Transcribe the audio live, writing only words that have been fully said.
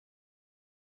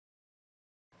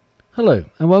Hello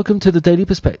and welcome to the Daily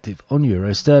Perspective on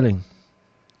Euro Sterling.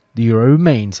 The euro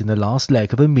remains in the last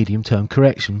leg of a medium-term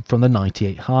correction from the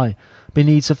 98 high, but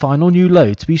needs a final new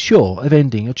low to be sure of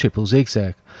ending a triple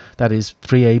zigzag, that is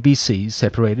 3 ABCs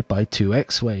separated by 2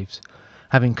 X waves.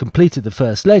 Having completed the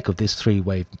first leg of this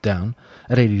 3-wave down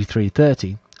at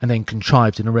 83.30 and then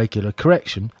contrived an irregular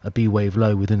correction, a B wave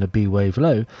low within a B wave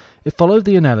low, it followed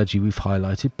the analogy we've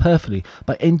highlighted perfectly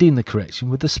by ending the correction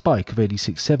with a spike of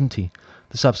 86.70.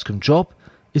 The subsequent drop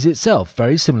is itself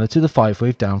very similar to the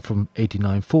 5-wave down from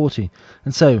 89.40,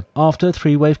 and so after a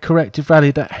 3-wave corrective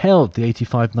rally that held the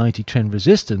 85.90 trend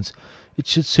resistance, it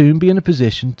should soon be in a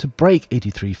position to break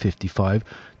 83.55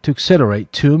 to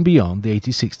accelerate to and beyond the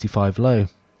 80.65 low.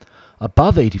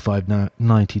 Above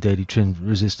 85.90 daily trend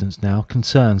resistance now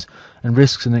concerns and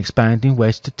risks an expanding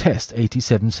wedge to test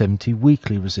 87.70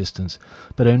 weekly resistance,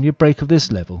 but only a break of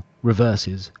this level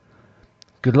reverses.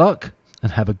 Good luck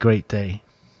and have a great day.